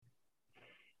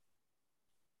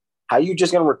How you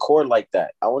just gonna record like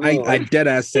that? I dead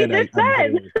ass said I'm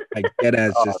hitting. I dead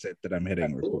ass Oh, just said that I'm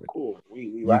hitting record. Cool. We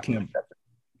You rocking.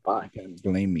 Fine. You can't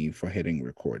blame me for hitting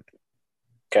record.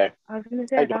 Okay. I was gonna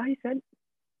say, I thought he said,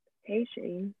 "Hey,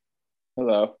 Shane."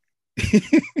 Hello.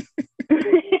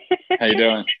 How you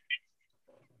doing?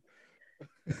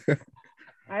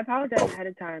 I apologize ahead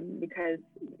of time because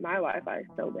my Wi-Fi is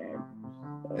so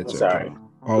bad. It's Sorry. okay.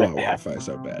 All our Wi-Fi is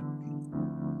so bad.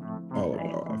 All of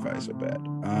our Wi-Fi is so bad.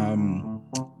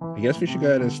 I guess we should go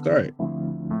ahead and start.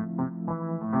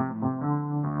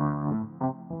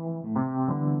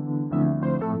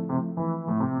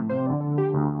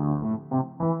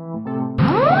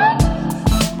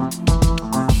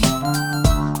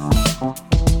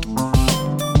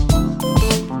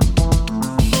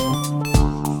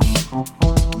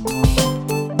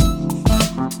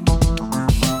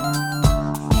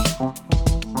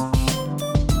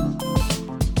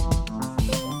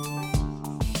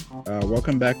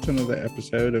 Welcome back to another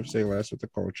episode of Say Less with the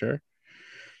Culture.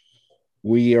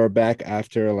 We are back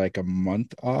after like a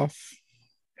month off.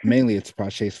 Mainly it's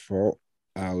Pache's fault.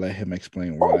 I'll let him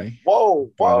explain why.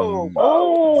 Whoa.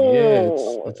 Yeah,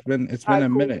 it's been a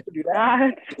minute.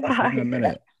 That's It's been a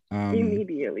minute.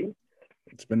 Immediately.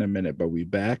 It's been a minute, but we're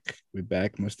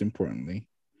back most importantly.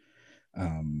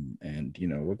 And you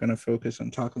know, we're gonna focus on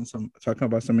talking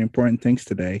about some important things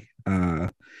today.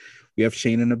 We have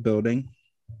Shane in the building.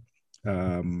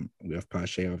 We have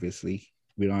Pache, obviously.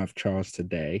 We don't have Charles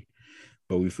today,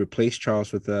 but we've replaced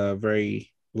Charles with a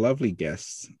very lovely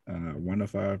guest, one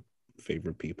of our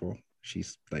favorite people.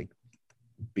 She's like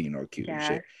being all cute and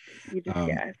shit. You just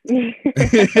gassed.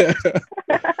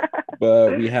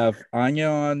 But we have Anya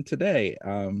on today,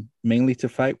 mainly to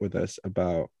fight with us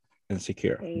about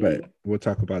Insecure. But we'll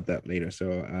talk about that later.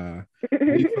 So how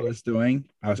you fellas doing?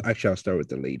 I'll start with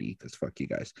the lady because fuck you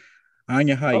guys.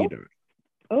 Anya, how you doing?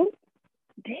 Oh,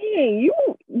 dang, you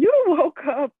woke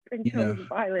up and chose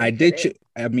violence. I did.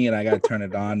 I gotta turn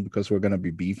it on because we're gonna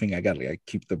be beefing. I gotta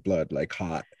keep the blood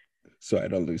hot so I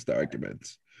don't lose the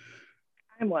arguments.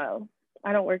 I'm well.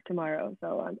 I don't work tomorrow,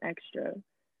 so I'm extra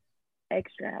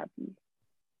happy.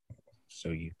 So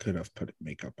you could have put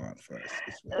makeup on for us.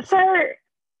 Sir,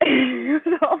 it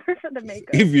was over for the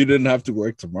makeup. If you didn't have to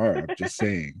work tomorrow, I'm just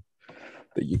saying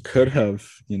that you could have,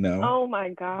 Oh my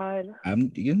God.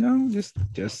 I'm,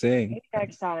 just saying. Maybe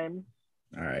next time.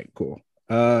 All right, cool.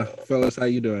 Fellas, how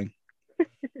you doing?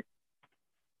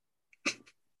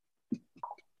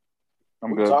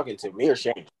 I'm good. Talking to me or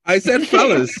Shane? I said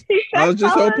fellas. I was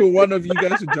just hoping one of you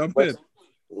guys would jump in.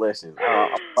 Listen,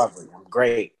 I'm lovely. I'm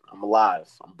great. I'm alive.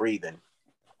 I'm breathing.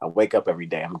 I wake up every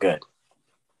day. I'm good.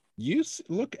 You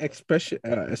look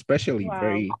especially wow.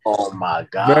 very. Oh my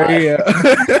God! Very.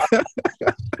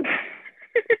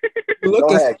 You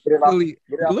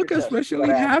look especially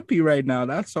happy right now.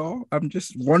 That's all. I'm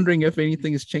just wondering if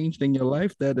anything has changed in your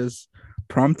life that has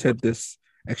prompted this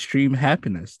extreme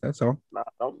happiness. That's all.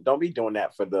 No, don't be doing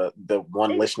that for the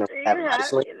one listener.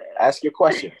 Ask your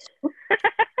questions.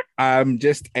 I'm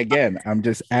just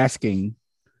asking,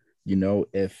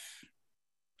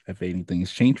 if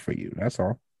anything's changed for you. That's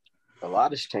all. A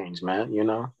lot has changed, man.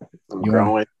 I'm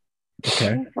growing.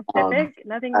 Okay.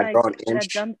 Nothing that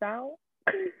jumps out.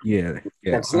 Yeah.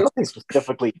 Nothing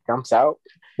specifically jumps out.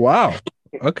 Wow.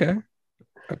 Okay.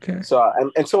 So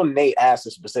until Nate asks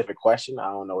a specific question,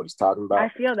 I don't know what he's talking about. I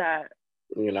feel that.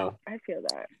 I feel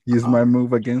that. Use my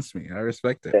move against me. I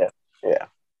respect it. Yeah.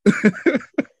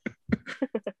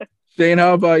 Shane,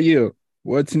 how about you?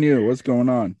 What's new? What's going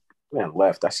on? Man,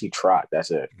 left. I see Trot. That's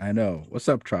it. I know. What's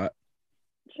up, Trot?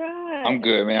 I'm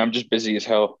good, man. I'm just busy as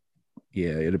hell.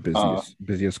 Yeah, you're the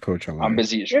busiest coach alive. I'm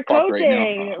busy as fuck right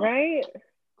now. Right?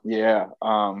 Yeah.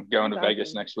 Going to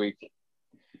Vegas next week.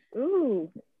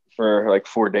 Ooh. For like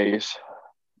 4 days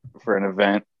for an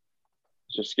event.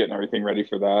 Just getting everything ready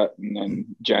for that. And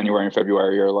then January and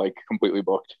February are like completely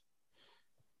booked.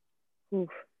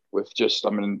 Oof.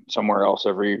 I'm in somewhere else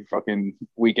every fucking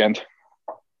weekend.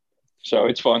 So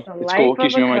it's fun. It's cool.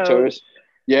 Keeps me on my toes.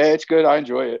 Yeah, it's good. I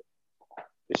enjoy it.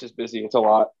 It's just busy. It's a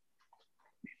lot.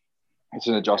 It's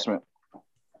an adjustment.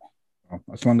 Well,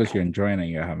 as long as you're enjoying it,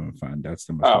 you're having fun. That's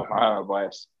the most. Oh, I have a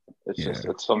blast.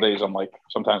 It's some days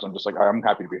sometimes I'm just like, I'm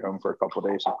happy to be home for a couple of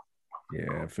days.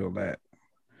 Yeah, I feel that.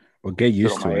 Well, get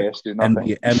used to it.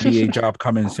 NBA job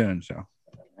coming soon, so.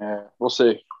 Yeah, we'll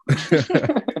see.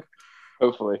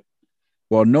 Hopefully.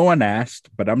 Well, no one asked,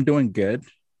 but I'm doing good.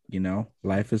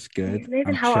 Life is good.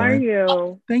 Nathan, how are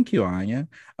you? Thank you, Anya.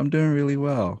 I'm doing really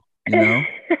well.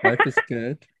 Life is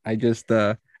good. I just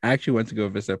actually went to go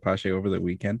visit Pache over the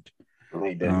weekend. Oh,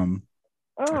 you did.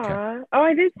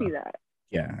 I did see that.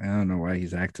 Yeah, I don't know why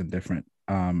he's acting different.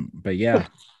 But yeah,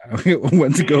 I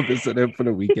went to go visit him for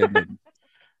the weekend, and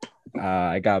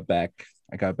I got back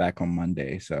on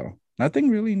Monday. So nothing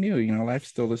really new, life's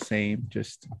still the same,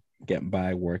 just getting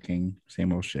by, working,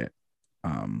 same old shit.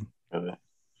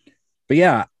 But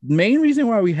yeah, main reason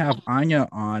why we have Anya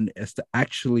on is to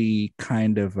actually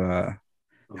kind of have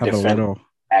defend a little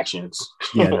actions.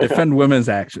 Defend women's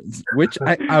actions, which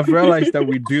I've realized that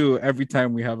we do every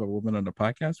time we have a woman on the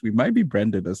podcast. We might be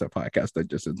branded as a podcast that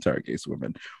just interrogates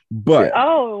women, but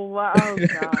oh wow,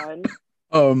 God.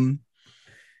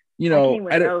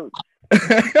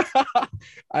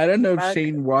 I don't know if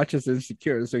Shane watches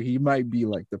Insecure, so he might be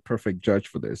like the perfect judge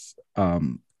for this.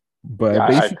 But yeah,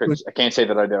 basically, I can't say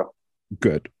that I do.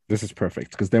 Good. This is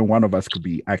perfect, because then one of us could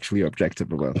be actually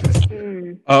objective about this.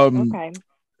 Okay.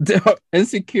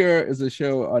 Insecure is a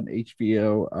show on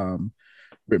HBO,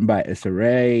 written by Issa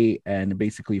Rae, and it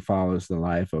basically follows the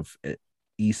life of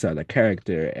Issa, the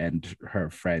character, and her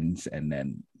friends, and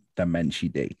then the men she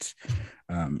dates.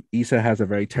 Issa has a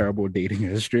very terrible dating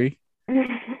history.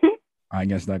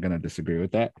 Anya's not gonna disagree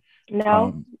with that.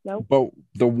 No. But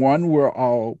the one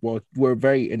we're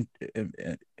very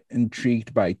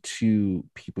intrigued by two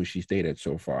people she's dated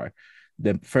so far.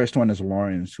 The first one is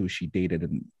Lawrence, who she dated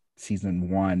in season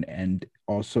 1 and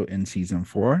also in season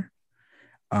 4.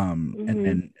 And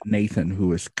then Nathan,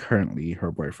 who is currently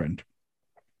her boyfriend.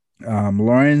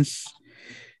 Lawrence,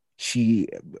 she,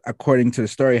 according to the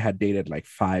story, had dated like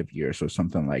 5 years or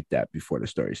something like that before the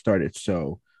story started.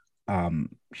 So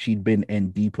she'd been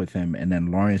in deep with him, and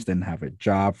then Lawrence didn't have a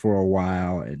job for a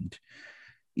while, and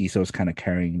Issa was kind of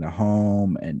carrying the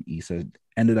home, and Issa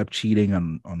ended up cheating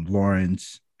on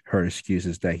Lawrence. Her excuse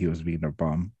is that he was being a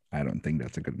bum. I don't think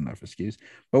that's a good enough excuse,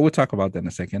 but we'll talk about that in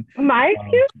a second. My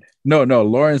excuse? No,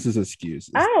 Lawrence's excuse.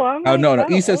 No.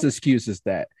 Issa's excuse is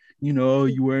that, you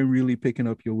weren't really picking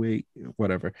up your weight,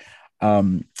 whatever.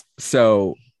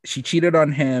 So she cheated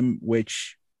on him,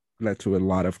 which led to a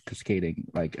lot of cascading,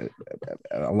 like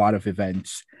a lot of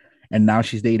events. And now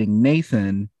she's dating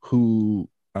Nathan, who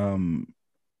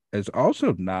is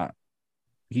also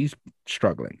he's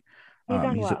struggling.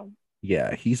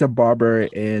 He's a barber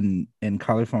in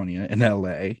California, in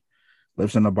LA,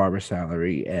 lives on a barber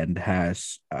salary, and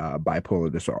has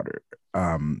bipolar disorder.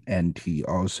 And he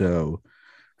also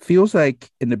feels like,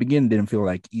 in the beginning, didn't feel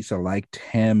like Issa liked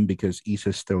him, because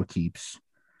Issa still keeps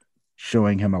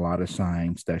showing him a lot of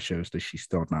signs that shows that she's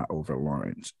still not over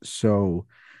Lawrence. So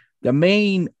the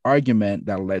main argument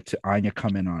that led to Anya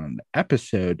coming on the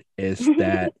episode is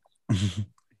that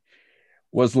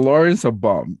was Lawrence a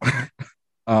bum?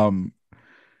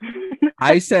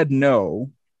 I said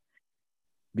no,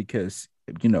 because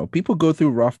people go through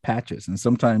rough patches, and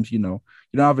sometimes you don't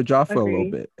have a job for a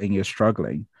little bit and you're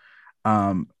struggling.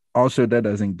 Also, that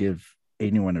doesn't give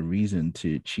anyone a reason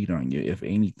to cheat on you. If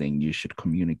anything, you should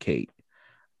communicate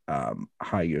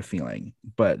how you're feeling.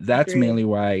 But that's mainly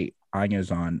why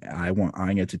Anya's on. I want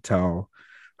Anya to tell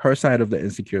her side of the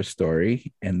Insecure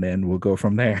story, and then we'll go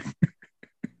from there.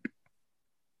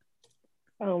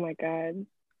 Oh my God.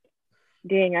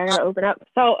 Dang, I gotta open up.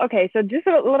 So just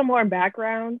a little more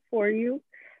background for you.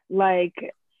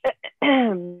 Like,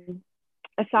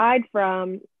 aside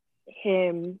from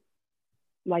him,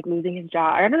 like, losing his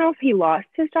job, I don't know if he lost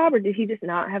his job or did he just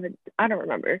not have I don't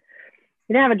remember.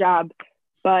 He didn't have a job,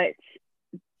 but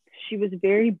she was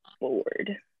very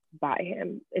bored by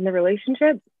him in the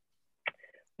relationship,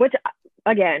 which,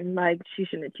 again, like, she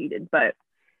shouldn't have cheated, but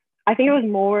I think it was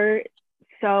more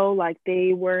so like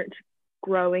they weren't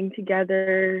growing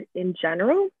together in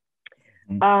general.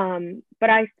 But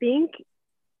I think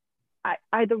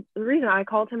the reason I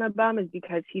called him a bum is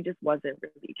because he just wasn't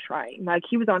really trying. Like,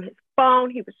 he was on his phone,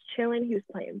 he was chilling, he was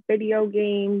playing video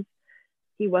games,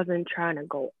 he wasn't trying to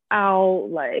go out.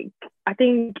 Like, I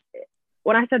think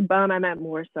when I said bum, I meant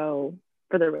more so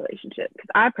for the relationship, because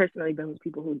I personally been with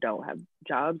people who don't have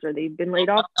jobs or they've been laid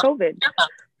off COVID,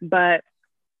 but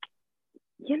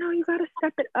you got to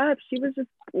step it up. She was just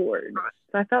bored.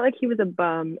 So I felt like he was a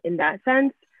bum in that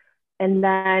sense. And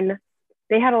then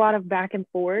they had a lot of back and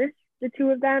forth, the two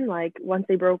of them, like, once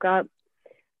they broke up.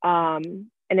 And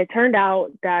it turned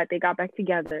out that they got back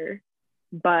together,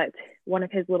 but one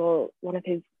of his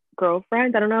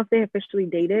girlfriends, I don't know if they officially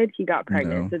dated, he got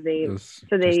pregnant. No,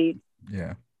 so they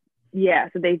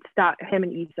stopped, him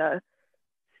and Issa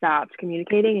stopped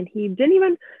communicating, and he didn't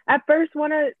even at first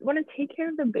want to take care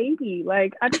of the baby.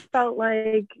 Like, I just felt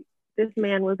like this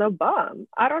man was a bum.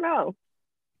 I don't know.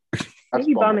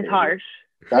 Maybe bum is harsh.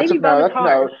 Maybe bum is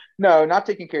harsh. No, not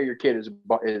taking care of your kid is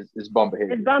bum behavior. It's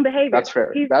bum behavior. That's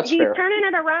fair. He's fair. turning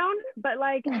it around, but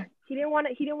like he didn't want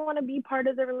to be part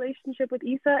of the relationship with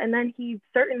Issa, and then he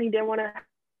certainly didn't want to have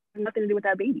nothing to do with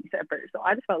that baby at first. So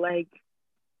I just felt like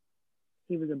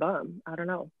he was a bum. I don't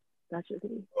know. That's just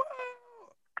me.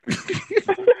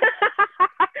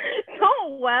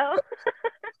 Oh well.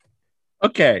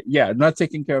 Okay, yeah, not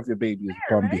taking care of your baby is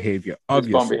bum behavior.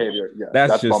 Obviously, bum behavior. Yeah,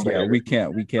 that's just behavior. We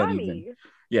can't even.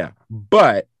 Yeah,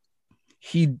 but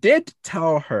he did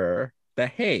tell her that,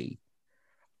 hey,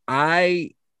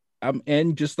 I'm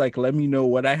in. Just like let me know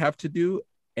what I have to do,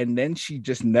 and then she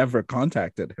just never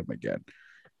contacted him again.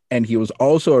 And he had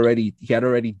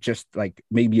already just like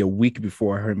maybe a week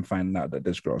before him finding out that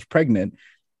this girl's pregnant,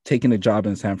 taking a job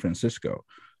in San Francisco.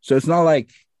 So it's not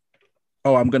like,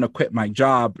 oh, I'm gonna quit my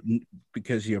job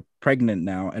because you're pregnant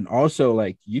now. And also,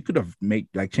 like, you could have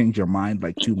changed your mind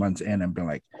like 2 months in and been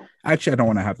like, actually, I don't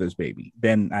want to have this baby.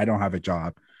 Then I don't have a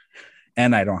job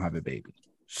and I don't have a baby.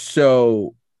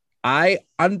 So I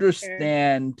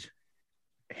understand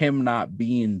him not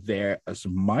being there as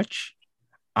much.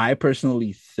 I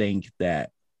personally think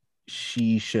that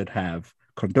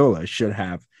Condola should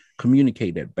have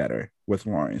communicated better with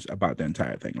Lawrence about the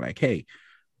entire thing. Like, hey,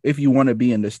 if you want to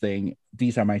be in this thing,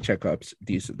 these are my checkups.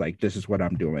 This is what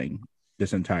I'm doing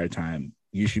this entire time.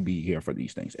 You should be here for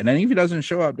these things. And then if he doesn't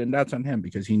show up, then that's on him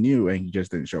because he knew and he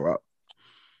just didn't show up.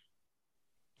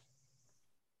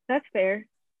 That's fair.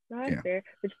 That's fair.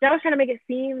 But I was trying to make it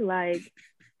seem like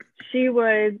she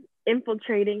was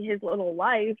infiltrating his little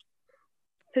life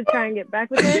to try and get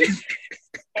back with him.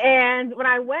 And when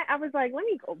I went, I was like, let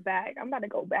me go back. I'm about to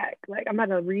go back. Like, I'm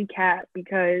about to recap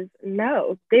because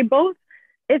no, it's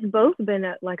both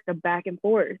been like the back and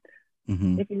forth.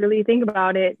 Mm-hmm. If you really think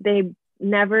about it, they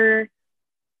never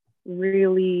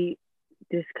really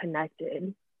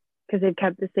disconnected because they've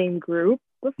kept the same group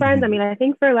of friends. Mm-hmm. I mean, I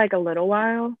think for like a little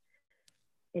while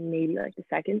in maybe like the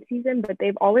second season, but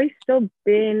they've always still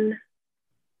been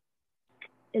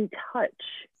in touch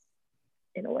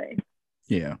in a way.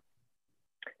 Yeah.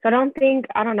 So I don't think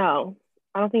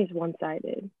it's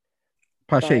one-sided.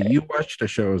 Pache, you watched the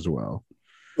show as well.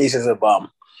 He's just a bum.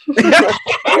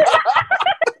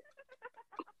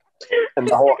 And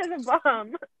the whole He's a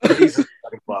bum. He's a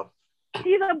bum.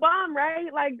 He's a bum,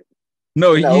 right? Like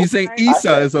no, he's saying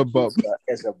Issa is a bum. Issa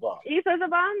is a bum. Issa's a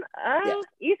bum? Yeah.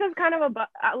 Issa's kind of a bum.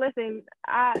 Listen,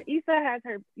 Issa has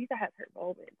her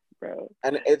moments, bro.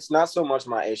 And it's not so much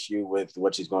my issue with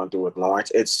what she's going through with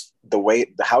Lawrence. It's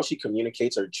how she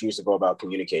communicates or chooses to go about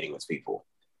communicating with people.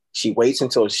 She waits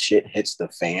until shit hits the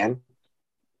fan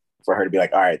for her to be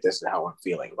like, all right, this is how I'm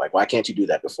feeling. Like, why can't you do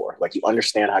that before? Like, you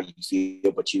understand how you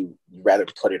feel, but you rather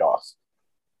put it off.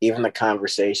 Even the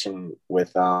conversation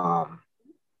with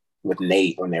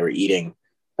Nate when they were eating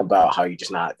about how you're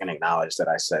just not going to acknowledge that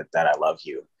I said that I love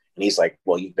you. And he's like,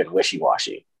 well, you've been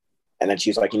wishy-washy. And then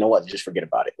she's like, you know what? Just forget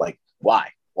about it. Like, why?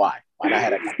 Why not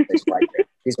have that conversation right there?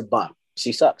 She's a bum.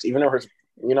 She sucks. Even though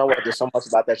you know what? There's so much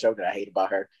about that show that I hate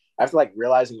about her. After like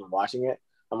realizing and watching it,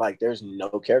 I'm like, there's no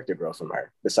character growth from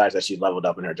her besides that she leveled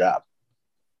up in her job.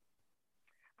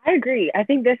 I agree. I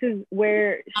think this is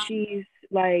where she's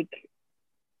like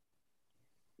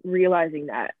realizing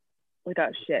that, like,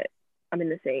 oh shit, I'm doing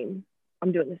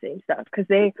the same stuff. Because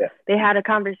they had a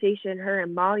conversation, her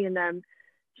and Molly and them.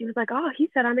 She was like, oh, he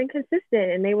said I'm inconsistent.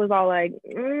 And they was all like,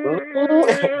 no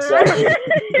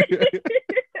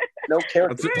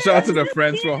character. Shout out to the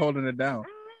friends for holding it down.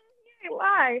 I can't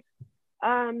lie.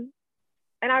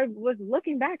 And I was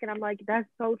looking back and I'm like, that's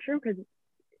so true. Because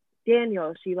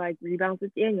Daniel, she like rebounds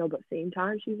with Daniel, but same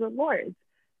time she's with Lawrence.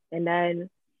 And then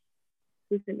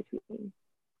who's in between?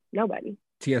 Nobody.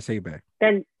 TSA back.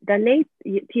 Then Nate,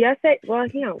 TSA, well,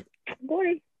 you know,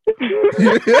 boy. We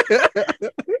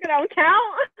don't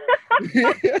count.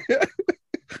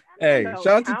 Hey,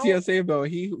 shout out to TSA though.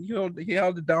 He held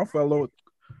it down for a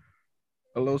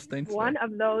little stint. One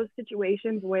of those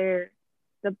situations where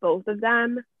the both of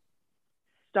them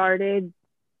started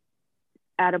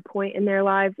at a point in their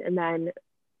lives, and then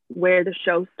where the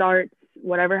show starts,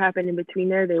 whatever happened in between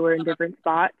there, they were in different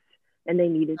spots and they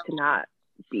needed to not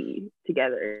be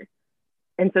together.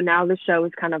 And so now the show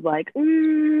is kind of like,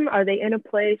 are they in a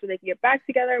place where they can get back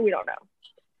together? We don't know.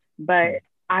 But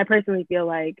I personally feel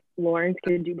like Lawrence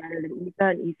could do better than Issa,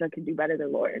 and Issa could do better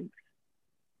than Lawrence.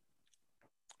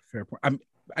 Fair point.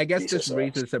 I guess this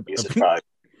raises a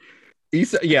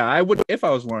Issa, yeah, I would, if I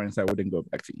was Lawrence, I wouldn't go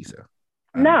back to Issa.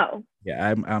 No.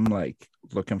 Yeah, I'm like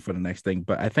looking for the next thing,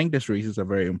 but I think this raises a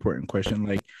very important question.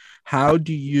 Like, how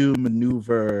do you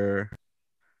maneuver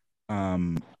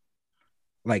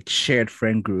like shared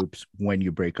friend groups when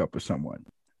you break up with someone?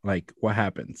 Like what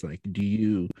happens? Like do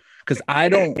you, because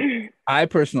I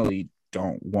personally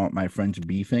don't want my friends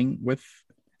beefing with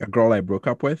a girl I broke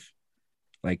up with.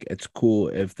 Like it's cool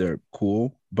if they're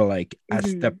cool, but like as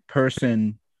the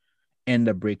person in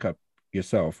the breakup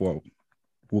yourself, well,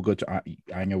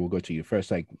 I know we'll go to you first.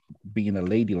 Like being a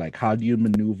lady, like how do you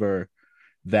maneuver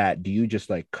that? Do you just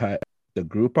like cut the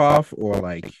group off, or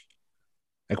like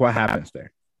what happens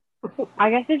there?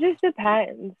 I guess it just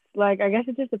depends. Like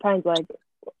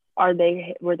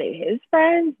were they his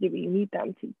friends? Did we meet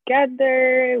them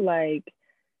together? Like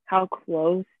how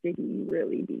close did we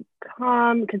really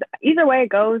become? Because either way it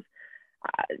goes,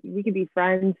 we could be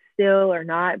friends still or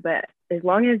not, but as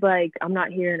long as like I'm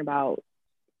not hearing about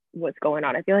what's going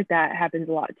on, I feel like that happens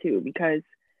a lot too, because,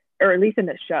 or at least in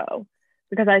the show,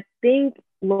 because I think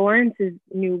Lawrence's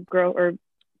new girl, or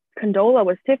Condola,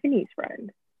 was Tiffany's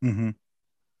friend, and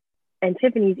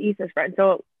Tiffany's Issa's friend.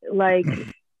 So like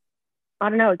I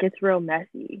don't know, it gets real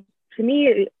messy. To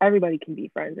me, everybody can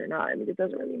be friends or not. I mean, it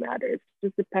doesn't really matter. It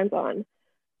just depends on,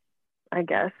 I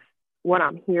guess, what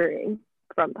I'm hearing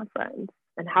from my friends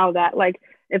and how that, like,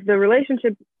 if the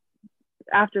relationship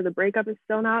after the breakup is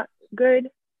still not good,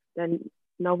 then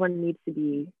no one needs to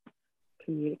be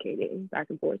communicating back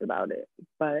and forth about it.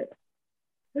 But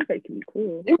everybody can be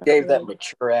cool. You gave that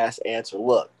mature ass answer.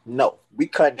 Look, no, we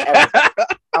couldn't ever.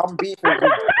 I'm beefing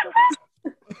you.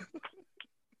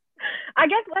 I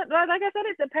guess, like I said,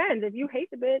 it depends. If you hate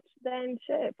the bitch, then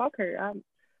shit, fuck her. I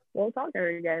won't talk to her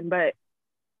again. But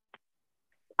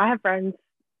I have friends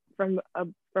from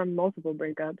multiple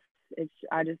breakups.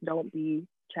 I just don't be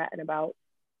chatting about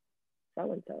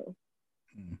so and so.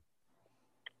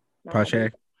 Pache,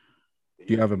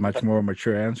 do you have a much more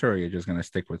mature answer, or you're just gonna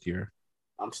stick with your?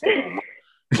 I'm sticking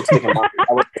with my.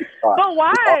 But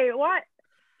why? Why?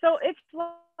 So it's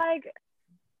like.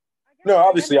 No,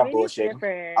 obviously I'm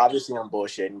bullshitting. Obviously I'm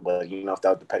bullshitting, but you know, if that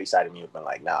was the petty side of me, I've been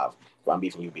like, nah, if I'm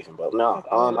beefing, you beefing. But no,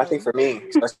 I think for me,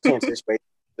 especially in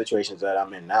situations that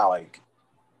I'm in now, like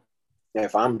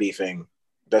if I'm beefing,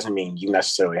 doesn't mean you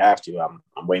necessarily have to. I'm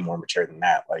way more mature than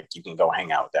that. Like you can go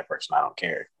hang out with that person. I don't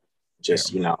care.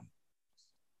 Just, you know,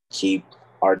 keep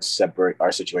our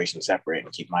situation separate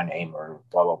and keep my name or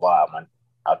blah, blah, blah. I'm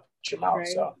out your mouth. Right.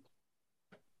 So,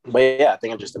 but yeah, I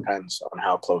think it just depends on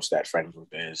how close that friend group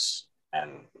is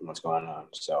and what's going on.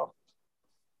 So,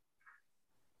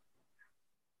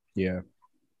 yeah.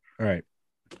 All right.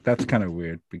 That's kind of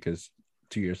weird because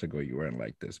 2 years ago you weren't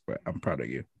like this, but I'm proud of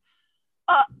you.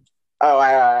 All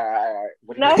right.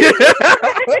 No.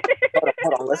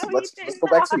 Hold on. Let's go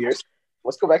back 2 years.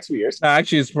 Let's go back 2 years.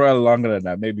 Actually, it's probably longer than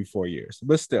that, maybe 4 years.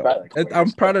 But still,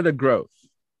 I'm proud of the growth,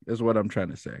 is what I'm trying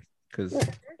to say. Because there's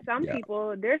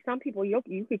some people you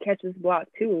could catch this block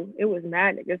too. It was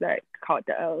mad niggas that caught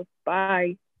the L.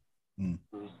 Bye. 100%.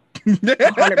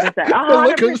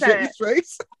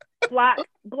 100%. Black.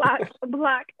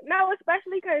 No,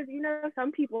 especially because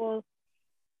some people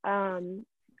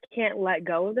can't let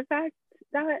go of the fact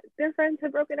that their friends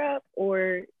have broken up,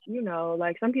 or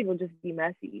like some people just be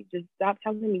messy. Just stop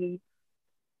telling me,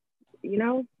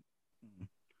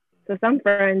 So some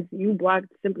friends you block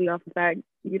simply off the fact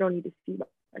you don't need to see my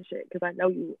shit because I know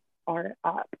you are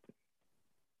up.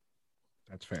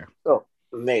 That's fair. So,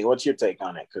 Nate, what's your take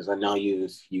on it? Because I know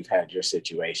you've had your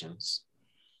situations.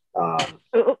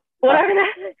 Whatever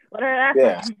that.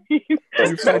 Yeah.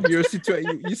 You've had your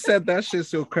situation. You said that shit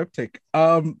so cryptic.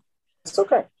 It's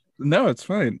okay. No, it's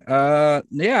fine.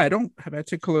 Yeah, I don't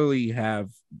particularly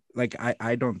have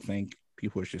I don't think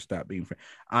people should stop being friends.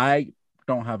 I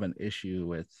don't have an issue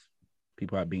with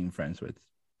people being friends with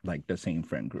like the same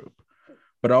friend group,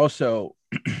 but also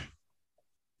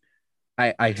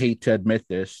I hate to admit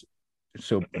this,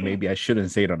 so maybe I shouldn't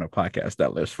say it on a podcast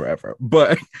that lives forever,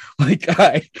 but like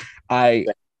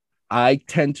I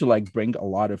tend to like bring a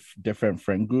lot of different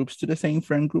friend groups to the same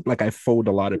friend group. Like I fold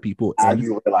a lot of people in.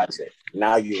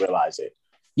 Now you realize it.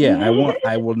 Yeah,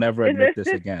 I will never admit this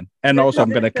again. And also I'm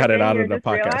going to cut it out of the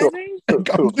podcast.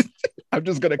 I'm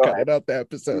just going to cut it out the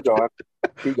episode.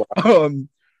 Keep going.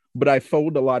 But I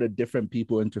fold a lot of different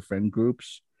people into friend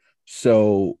groups.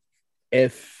 So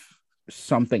if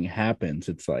something happens,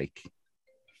 it's like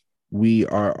we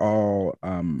are all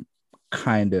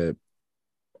kind of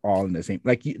all in the same,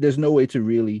 like there's no way to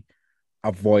really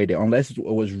avoid it unless it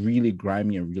was really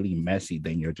grimy and really messy.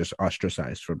 Then you're just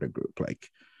ostracized from the group. Like,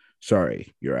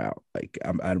 sorry, you're out. Like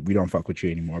we don't fuck with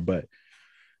you anymore. But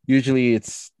usually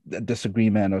it's a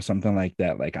disagreement or something like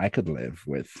that. Like I could live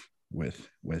with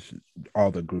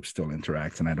all the groups still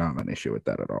interacts, and I don't have an issue with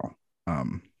that at all.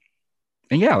 And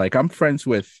yeah, like I'm friends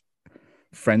with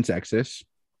friends' exes.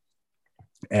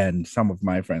 And some of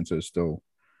my friends are still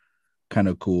kind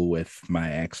of cool with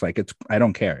my ex. Like I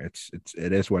don't care.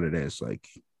 It is what it is. Like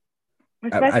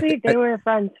especially if they were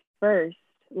friends first.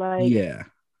 Like, yeah,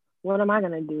 what am I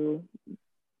gonna do?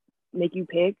 Make you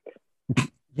pick?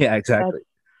 Yeah, exactly. That's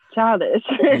childish.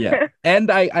 Yeah,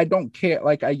 and I don't care.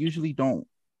 Like I usually don't.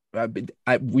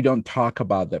 We don't talk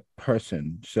about the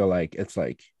person. So like it's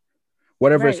like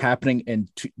whatever is happening in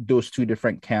those two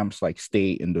different camps, like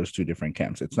stay in those two different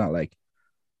camps. It's not like,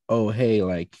 oh hey,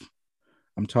 like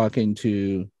I'm talking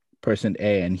to person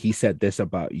A and he said this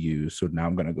about you, so now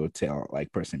I'm gonna go tell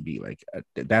like person B. Like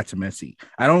that's messy.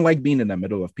 I don't like being in the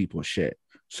middle of people's shit.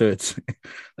 So it's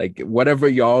like whatever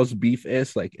y'all's beef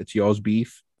is, like it's y'all's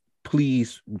beef.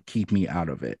 Please keep me out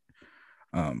of it.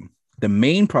 The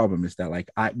main problem is that like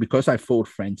because I fold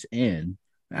friends in,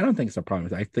 I don't think it's a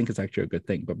problem. I think it's actually a good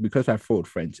thing. But because I fold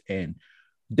friends in,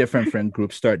 different friend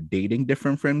groups start dating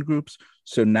different friend groups.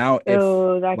 So now if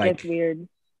that gets weird.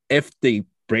 If they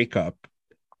break up,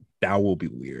 that will be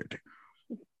weird.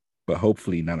 But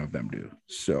hopefully none of them do.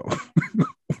 So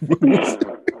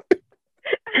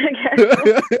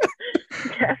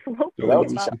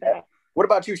What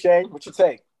about you, Shane? What you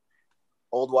take?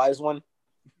 Old wise one?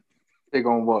 Take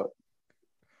on what?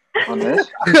 On this?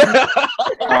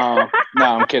 No,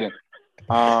 I'm kidding.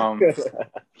 No,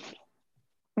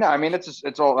 I mean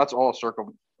that's all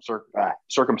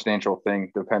circumstantial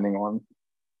thing, depending on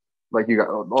like you got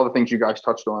all the things you guys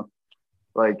touched on.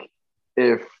 Like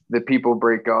if the people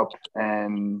break up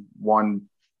and one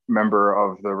member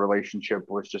of the relationship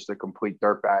was just a complete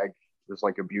dirtbag, was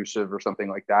like abusive or something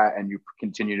like that, and you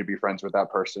continue to be friends with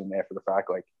that person after the fact,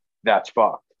 like that's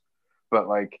fucked. But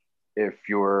like if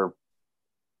you're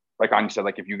like Anya said,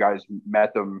 like if you guys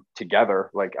met them together,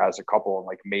 like as a couple, and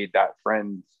like made that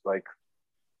friends, like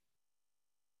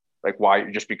why,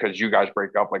 just because you guys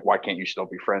break up, like why can't you still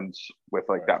be friends with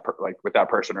like that with that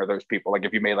person or those people? Like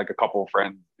if you made like a couple of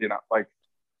friends, you know, like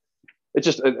it's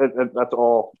just that's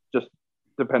all just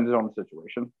depends on the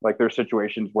situation. Like there's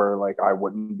situations where like I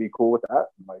wouldn't be cool with that,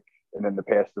 like, and in the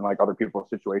past and like other people's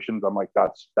situations, I'm like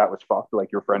that was fucked.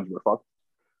 Like your friends were fucked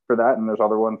for that. And there's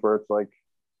other ones where it's like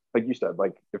you said,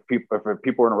 like if people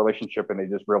are in a relationship and they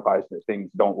just realize that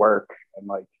things don't work and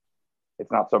like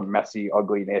it's not some messy,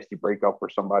 ugly, nasty breakup where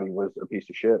somebody was a piece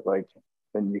of shit, like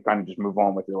then you kind of just move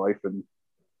on with your life and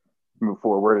move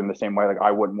forward in the same way. Like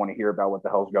I wouldn't want to hear about what the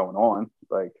hell's going on,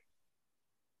 like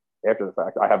after the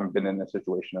fact. I haven't been in this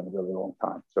situation in a really long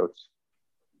time, so it's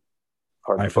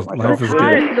hard life to is, put myself. Life is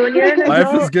good. When you're an adult,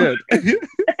 life is good.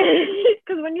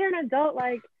 Because when you're an adult,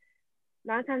 like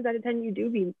 9 times out of 10, you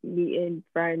do be meeting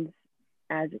friends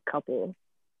as a couple,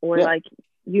 or like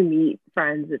you meet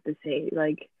friends at the same,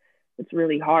 like it's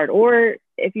really hard. Or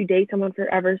if you date someone for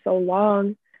ever so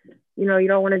long, you know, you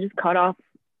don't want to just cut off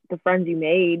the friends you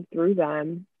made through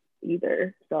them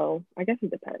either. So I guess it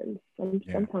depends.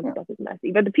 Sometimes stuff is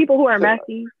messy, but the people who are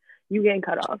messy, you getting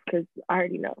cut off because I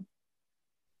already know.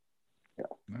 Yeah.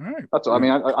 All right. That's. I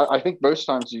mean, I think most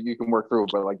times you can work through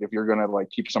it, but like if you're gonna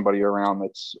like keep somebody around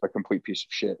that's a complete piece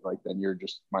of shit, like then you're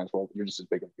just you're just as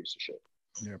big of a piece of shit.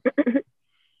 Yeah.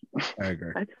 I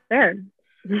agree. That's fair.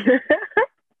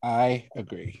 I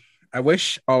agree. I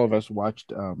wish all of us watched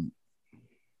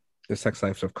The Sex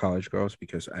Lives of College Girls,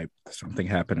 because something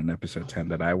happened in episode 10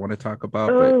 that I want to talk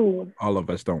about, but all of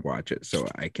us don't watch it, so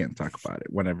I can't talk about it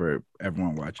whenever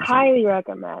everyone watches Highly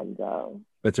recommend, though.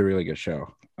 It's a really good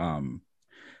show.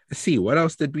 Let's see, what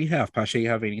else did we have? Pasha, you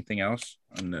have anything else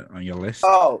on your list?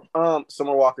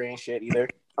 Summer Walker ain't shit either.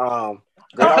 Great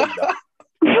album,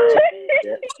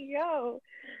 Yo,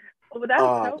 but that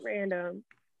was so random.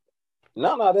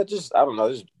 No, that just, I don't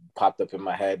know, just popped up in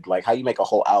my head. Like how you make a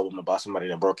whole album about somebody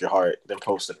that broke your heart, then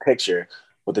post a picture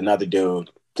with another dude.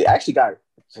 They actually got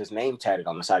his name tatted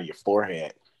on the side of your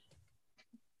forehead,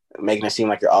 making it seem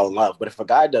like you're all in love. But if a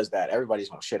guy does that, everybody's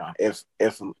gonna shit on. If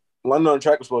London on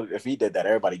Track was supposed, if he did that,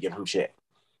 everybody give him shit.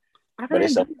 I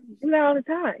think they do that all the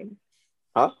time.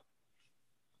 Huh?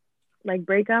 Like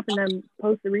break up and then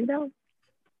post a rebound?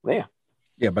 Yeah.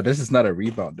 Yeah, but this is not a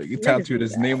rebound. You tattooed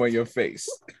his name on your face.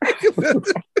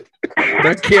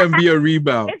 That can't be a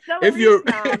rebound. It's still a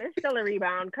rebound. It's still a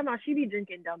rebound. Come on, she be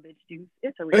drinking dumb bitch juice.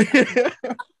 It's a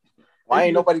rebound. Why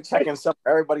ain't nobody checking some?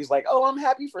 Everybody's like, oh, I'm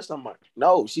happy for someone.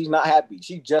 No, she's not happy.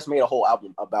 She just made a whole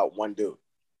album about one dude.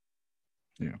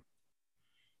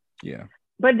 Yeah.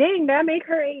 But dang, that make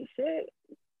her ain't shit.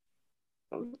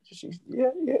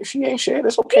 She ain't shit.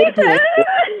 It's okay to be ain't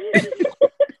shit.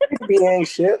 Be ain't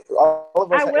shit. All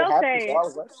of us I will happy, say, so all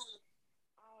of us.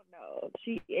 Oh no,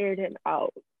 she aired him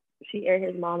out. She aired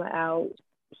his mama out.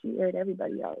 She aired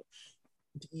everybody out.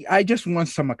 I just want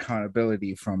some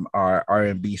accountability from our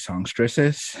R&B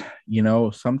songstresses. You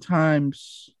know,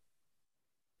 sometimes,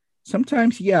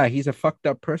 yeah, he's a fucked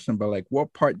up person, but like,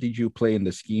 what part did you play in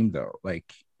the scheme though?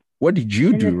 Like, what did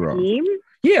you do wrong? Scheme?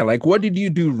 Yeah, like, what did you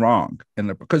do wrong?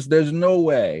 Because there's no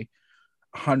way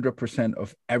 100%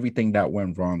 of everything that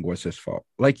went wrong was his fault.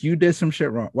 Like, you did some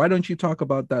shit wrong. Why don't you talk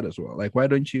about that as well? Like, why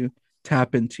don't you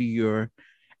tap into your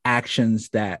actions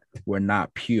that were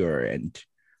not pure and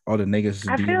all the niggas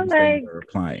I feel like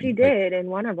replying? She did in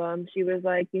one of them. She was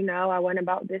like, I went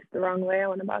about this the wrong way. I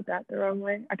went about that the wrong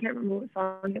way. I can't remember what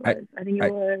song it was. I think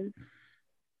it was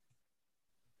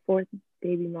Fourth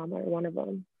Baby Mama or one of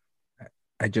them.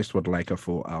 I just would like a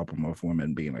full album of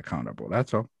women being accountable.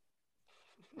 That's all.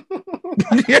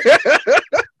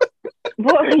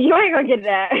 Well, you ain't gonna get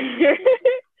that.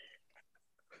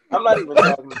 I'm not even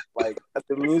talking like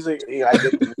the music. I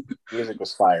get the music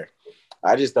was fire.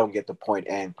 I just don't get the point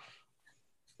in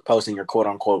posting your quote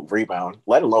unquote rebound,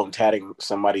 let alone tatting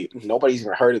somebody. Nobody's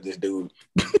even heard of this dude.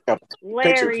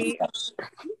 Larry.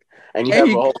 And you have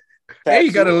a whole hey,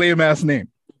 you got a lame ass name.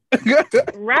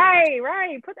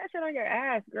 Right. Put that shit on your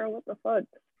ass, girl. What the fuck?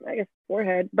 Like his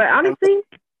forehead. But honestly.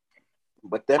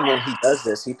 But then when he does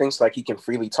this, he thinks like he can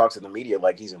freely talk to the media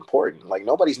like he's important. Like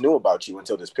nobody's knew about you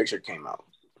until this picture came out.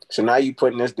 So now you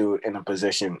putting this dude in a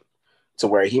position to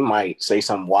where he might say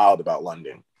something wild about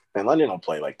London. And London don't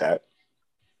play like that.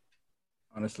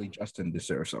 Honestly, Justin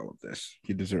deserves all of this.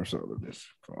 He deserves all of this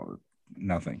for all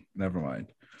nothing. Never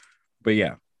mind. But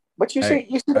yeah. But you see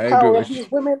the power of these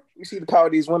women. You see the power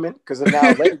of these women because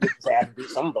now later gets his ass beat.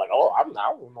 Someone like, oh, I'm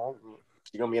now.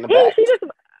 She's gonna be in the back.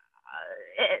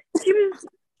 He was.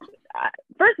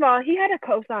 First of all, he had to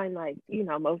co-sign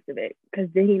most of it because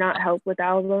did he not help with the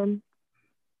album?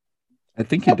 I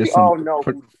think he did. We all know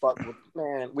who the fuck.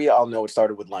 Man, we all know it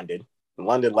started with London.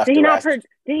 London left. Did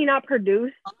he not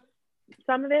produce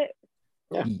some of it?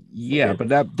 Yeah,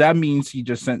 but that means he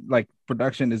just sent like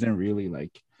production isn't really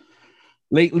like.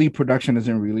 Lately, production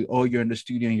isn't really, you're in the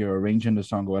studio and you're arranging the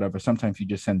song or whatever. Sometimes you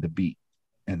just send the beat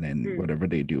and then whatever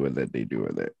they do with it, they do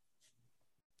with it.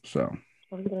 So.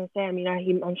 I was going to say,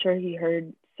 I'm sure he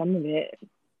heard some of it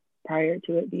prior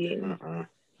to it being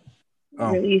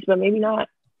released, but maybe not.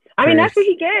 That's what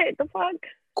he get. The fuck?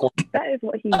 Cool. That is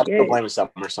what he get. I'm blaming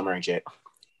Summer ain't shit.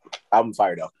 I'm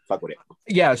fired though. Fuck with it.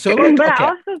 Yeah, so but I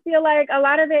also feel like a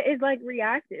lot of it is like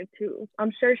reactive too.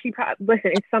 I'm sure she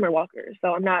listen, it's Summer Walker,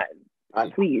 so I'm not.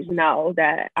 Please know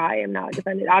that I am not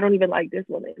defending. I don't even like this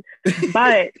woman,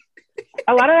 but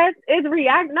a lot of that is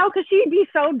react. No, because she'd be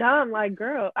so dumb, like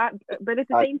girl. But at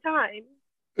the same time,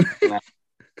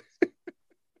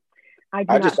 I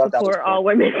do not support all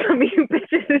women. Some of you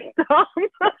bitches is dumb.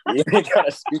 You ain't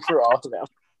gotta speak for all of them.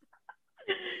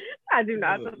 I do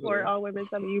not support all women.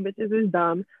 Some of you bitches is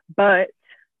dumb, but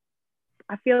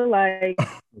I feel like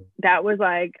that was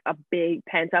like a big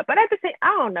pent up. But at the same,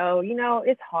 I don't know.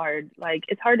 It's hard. Like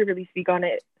it's hard to really speak on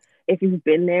it if you've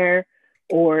been there,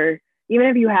 or even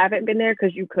if you haven't been there,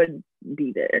 because you could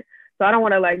be there. So I don't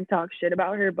want to like talk shit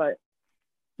about her, but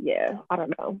yeah, I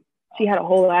don't know. She had a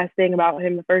whole ass thing about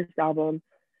him the first album,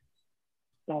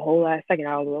 the whole ass second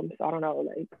album. So I don't know.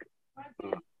 Like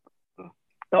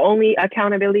the only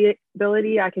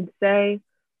accountability I can say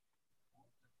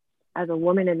as a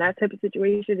woman in that type of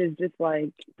situation is just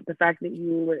like the fact that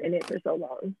you were in it for so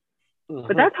long. Mm-hmm.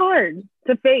 But that's hard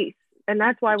to face. And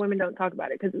that's why women don't talk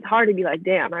about it, because it's hard to be like,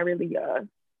 damn, I really was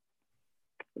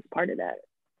part of that.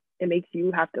 It makes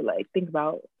you have to like think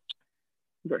about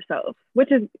yourself,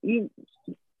 which is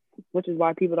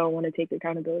why people don't want to take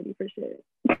accountability for shit.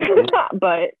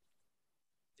 But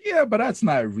yeah, but that's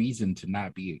not a reason to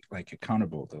not be like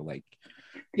accountable though. Like,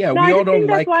 yeah, no, we all don't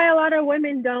think like. That's why a lot of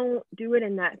women don't do it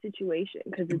in that situation,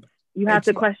 because you have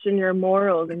to question your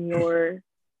morals and your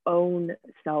own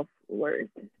self-worth.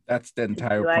 That's the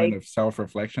entire point of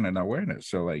self-reflection and awareness.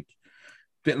 So like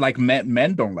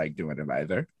men don't like doing it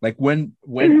either. Like when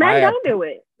men don't do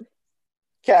it.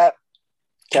 Cap.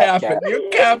 You're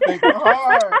capping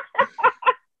hard.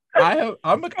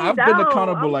 I've been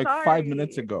accountable like 5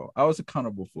 minutes ago. I was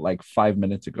accountable for like 5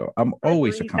 minutes ago. I'm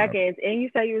always accountable. Seconds, and you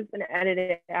said you was gonna edit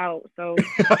it out, so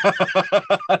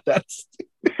that's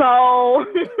so.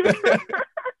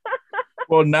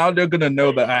 Well, now they're gonna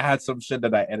know that I had some shit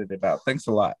that I edited out. Thanks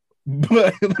a lot.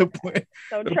 But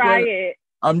try it.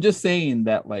 I'm just saying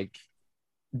that like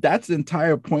that's the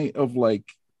entire point of like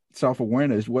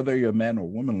self-awareness, whether you're a man or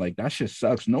woman. Like that shit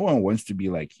sucks. No one wants to be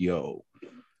like, yo.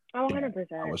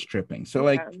 100%. I was tripping. So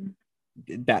like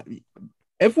that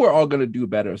if we're all gonna do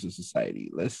better as a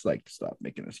society, let's like stop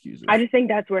making excuses. I just think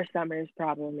that's where Summer's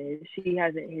problem is. She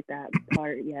hasn't hit that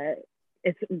part yet.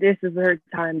 this is her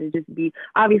time to just be.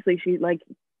 Obviously, she, like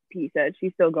P said,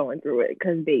 she's still going through it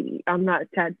because, baby, I'm not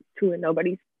tattooing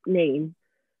nobody's name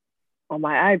on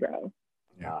my eyebrow.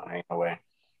 No, ain't no way.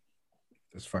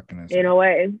 It's fucking insane. Ain't no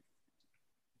way.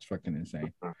 It's fucking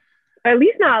insane. At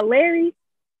least not Larry.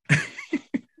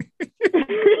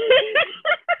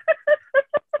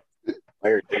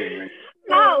 Larry.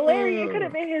 Not Larry. It could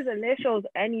have been his initials.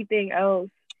 Anything else?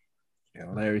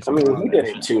 Yeah, Larry. I mean, he did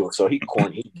it too, so he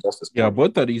corny. He just as corny.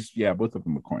 Both of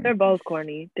them are corny. They're both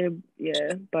corny. But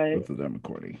both of them are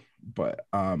corny. But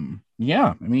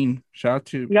yeah. I mean, shout out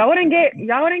to y'all wouldn't get your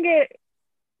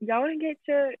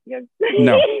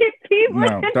no.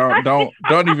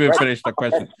 Don't even finish the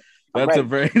question. That's a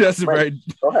very dumb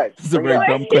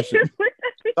question.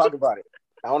 Talk about it.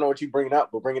 I don't know what you're bringing up,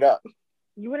 but bring it up.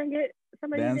 You wouldn't get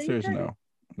somebody. The answer is no.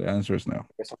 The answer is no.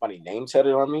 Get somebody name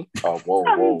tatted on me? Oh, whoa.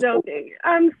 I'm joking.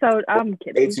 I'm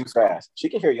kidding. Way too fast. She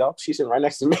can hear y'all. She's sitting right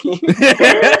next to me. Sitting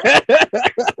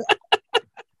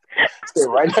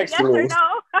right next to me.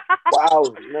 No.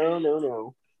 Wow.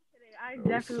 No. I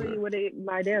definitely wouldn't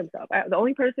my damn self. The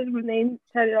only person whose name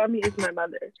tatted on me is my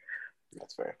mother.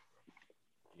 That's fair.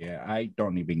 Yeah, I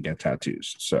don't even get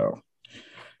tattoos, so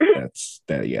that's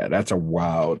a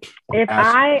wild. If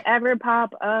I ever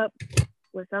pop up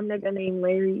with some nigga named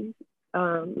Larry,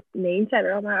 name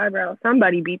tatted on my eyebrow,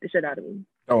 somebody beat the shit out of me.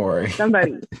 Don't worry.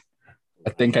 Somebody.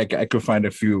 I think I could find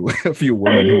a few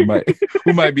women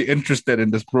who might be interested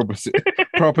in this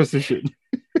proposition.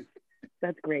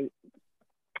 That's great.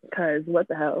 Cause what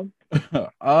the hell?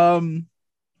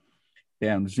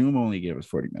 Damn, Zoom only gave us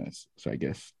 40 minutes, so I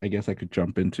guess I could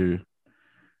jump into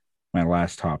my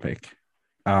last topic.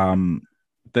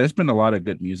 There's been a lot of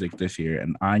good music this year,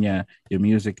 and Anya, your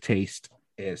music taste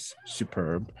is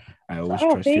superb. I always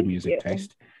trust your music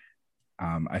taste.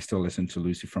 I still listen to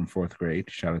Lucy from 4th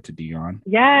grade. Shout out to Dion.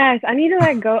 Yes, I need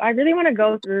to go. I really want to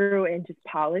go through and just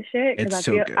polish it because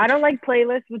I don't like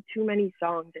playlists with too many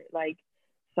songs. It like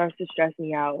starts to stress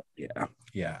me out.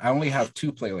 Yeah. I only have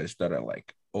 2 playlists that are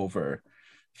like over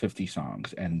 50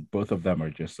 songs, and both of them are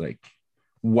just like,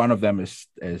 one of them is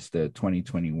the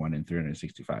 2021 and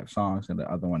 365 songs, and the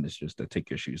other one is just the Take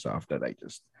Your Shoes Off that I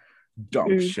just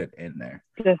dump shit in there.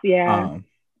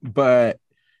 But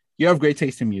you have great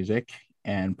taste in music,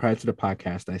 and prior to the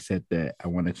podcast I said that I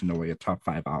wanted to know what your top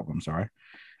 5 albums are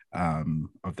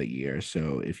of the year.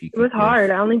 So if you could, it was hard.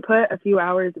 I only put a few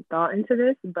hours of thought into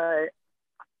this, but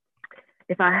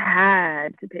if I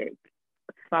had to pick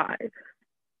 5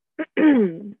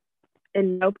 in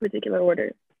no particular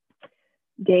order,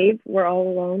 Dave, We're All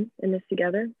Alone in This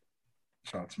Together.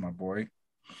 Shout out to my boy.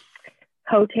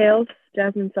 Hotels,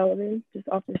 Jasmine Sullivan, just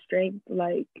off the strength,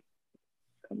 like,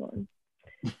 come on.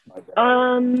 That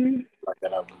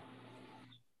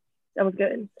was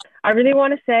good. I really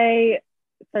want to say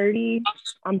 30.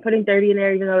 I'm putting 30 in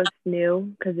there, even though it's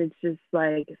new, because it's just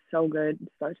like so good,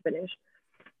 start to finish.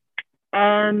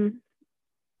 I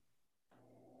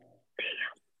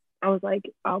was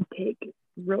like, I'll pick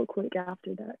real quick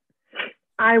after that.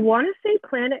 I want to say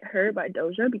Planet Her by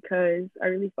Doja because I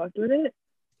really fucked with it.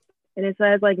 And it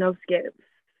says like no skips.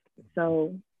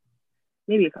 So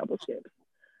maybe a couple skips.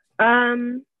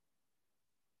 And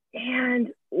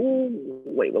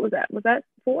wait, what was that? Was that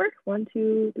 4? 1,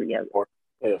 2, 3, yeah. 4.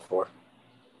 Yeah, 4.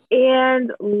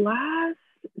 And last,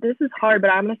 this is hard,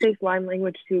 but I'm gonna say Slime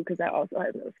Language too because that also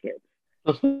has no skips.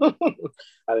 I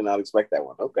did not expect that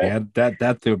one. Okay. Yeah,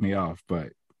 that threw me off, but yeah.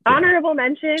 Honorable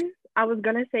mention, I was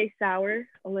gonna say Sour,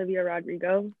 Olivia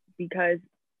Rodrigo, because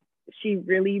she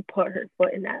really put her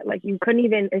foot in that. Like you couldn't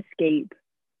even escape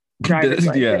driver's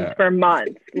license for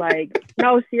months. Like,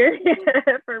 no, serious,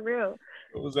 for real.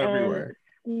 It was everywhere.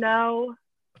 Snow,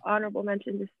 honorable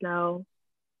mention to Snow.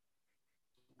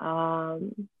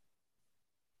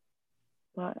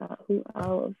 But who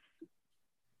else?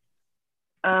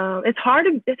 It's hard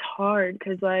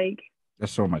because like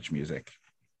there's so much music.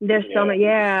 There's so much.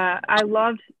 Yeah, I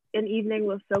loved An Evening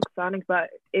with Silk Sonic,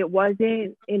 but it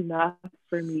wasn't enough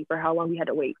for me for how long we had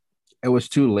to wait. It was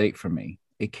too late for me.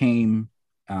 It came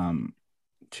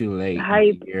too late. The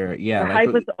hype. Yeah, the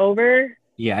hype was over.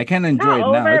 Yeah, I can't enjoy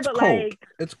it now. It's cold. Like,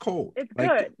 it's cold. It's like,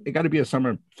 good. It got to be a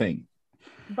summer thing.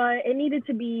 But it needed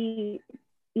to be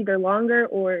either longer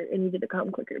or it needed to come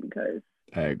quicker because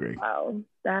I agree. Wow,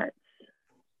 I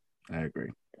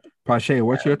agree. Pache,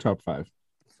 what's your top 5?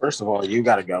 First of all, you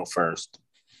got to go first.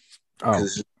 Oh.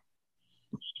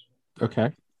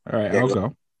 Okay. All right, I'll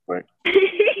go.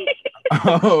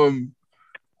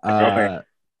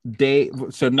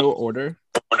 So no order.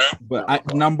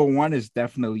 But number 1 is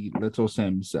definitely Little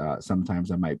Sims.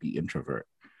 Sometimes I might be introvert.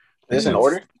 Is in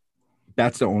order?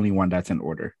 That's the only one that's in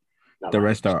order. The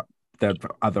rest are the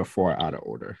other four out of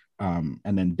order. And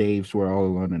then Dave's We're All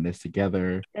Alone in This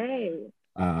Together. Hey.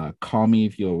 Call Me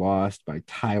If You're Lost by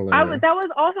Tyler. That was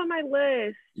also on my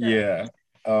list. Yeah.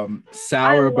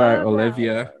 Sour by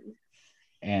Olivia.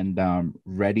 And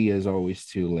Ready Is Always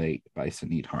Too Late by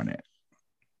Sinead Harnett.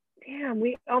 Damn,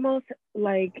 we almost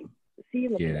see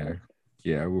them.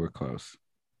 Yeah, we were close.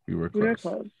 We were close.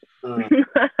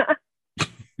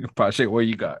 Pasha, what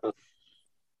you got?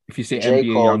 If you say J.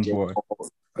 NBA Cole, Youngboy.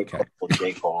 Okay.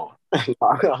 J. Cole.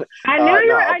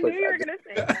 I knew you were gonna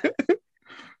say that.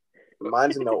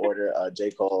 Mine's in no order.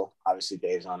 J. Cole, obviously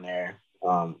Dave's on there.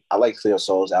 I like Cleo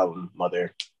Soul's album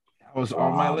Mother. That was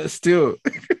on my list too.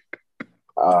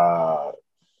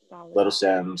 Little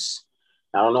Sims.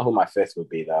 I don't know who my fifth would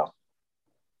be though.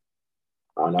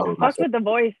 I don't know who I fucked with The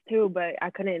Voice too, but I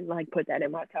couldn't put that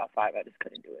in my top 5. I just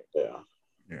couldn't do it.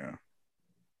 Yeah.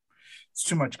 It's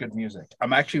too much good music.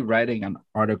 I'm actually writing an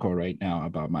article right now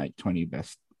about my 20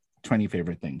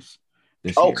 favorite things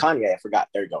this year. Kanye, I forgot.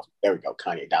 There we go.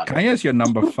 Kanye down. Kanye's your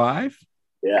number 5?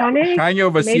 Yeah. Kanye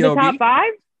over made CLB? The top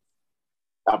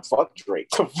 5? Fuck Drake.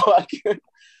 Fuck.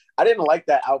 I didn't like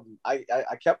that album. I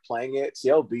kept playing it.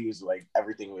 CLB is like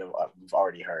everything we've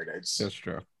already heard. That's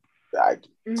true.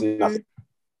 Nothing.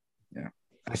 Yeah.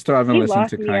 I still haven't listened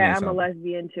to Kanye's I'm album. a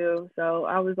lesbian too, so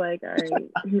I was like, all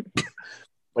right.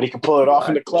 But he can pull it off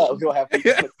in the club. He'll have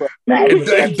people in the club.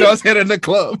 It does hit in the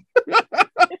club.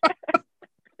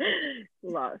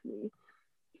 Lost me.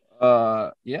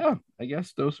 Yeah, I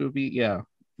guess those would be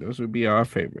our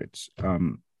favorites.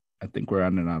 I think we're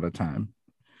running out of time,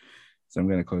 so I'm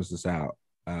gonna close this out.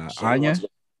 Anya,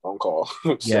 phone call.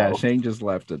 Yeah, Shane just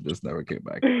left and just never came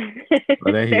back.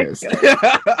 But there he is.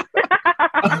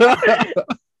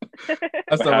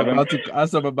 As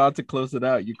I'm about to close it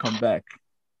out, you come back.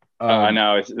 I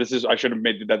know. I should have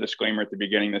made that disclaimer at the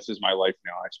beginning. This is my life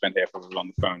now. I spent half of it on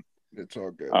the phone. It's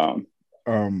all good. I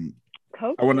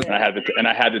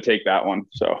had to take that one.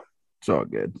 So it's all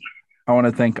good. I want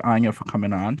to thank Anya for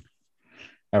coming on.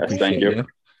 I appreciate thank you.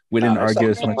 We didn't argue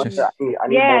as much as. I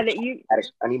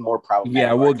need more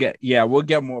problematic. We'll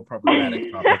get more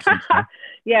problematic topics.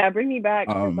 Yeah, bring me back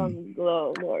for some a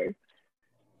little more.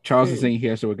 Charles isn't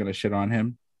here, so we're gonna shit on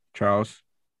him. Charles,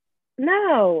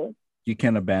 no, you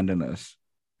can't abandon us.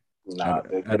 No,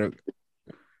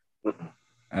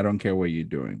 I don't care what you're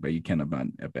doing, but you can't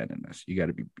abandon us. You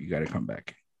gotta come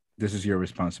back. This is your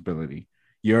responsibility.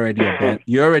 You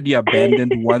already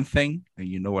abandoned one thing, and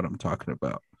you know what I'm talking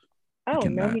about. Oh,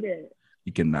 no, he did.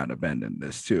 You cannot abandon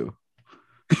this too.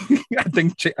 I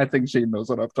think Shane knows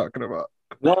what I'm talking about.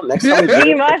 No, next time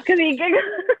he must, because he giggles.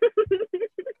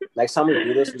 Next time we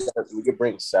do this, we could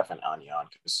bring Seth and Anya on,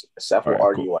 because Seth will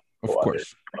argue. Cool. Of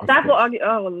course. Seth will argue.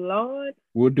 Oh Lord.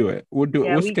 We'll do it.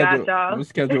 Yeah, we'll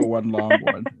schedule one long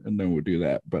one, and then we'll do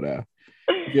that. But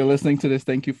if you're listening to this,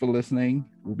 thank you for listening.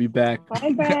 We'll be back.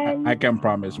 Bye. I can't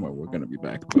promise when we're gonna be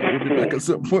back, but we'll be back at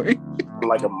some point.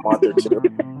 Like a month or two.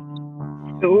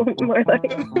 More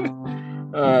like.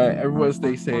 Everyone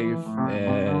stay safe,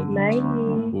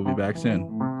 and we'll be back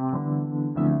soon.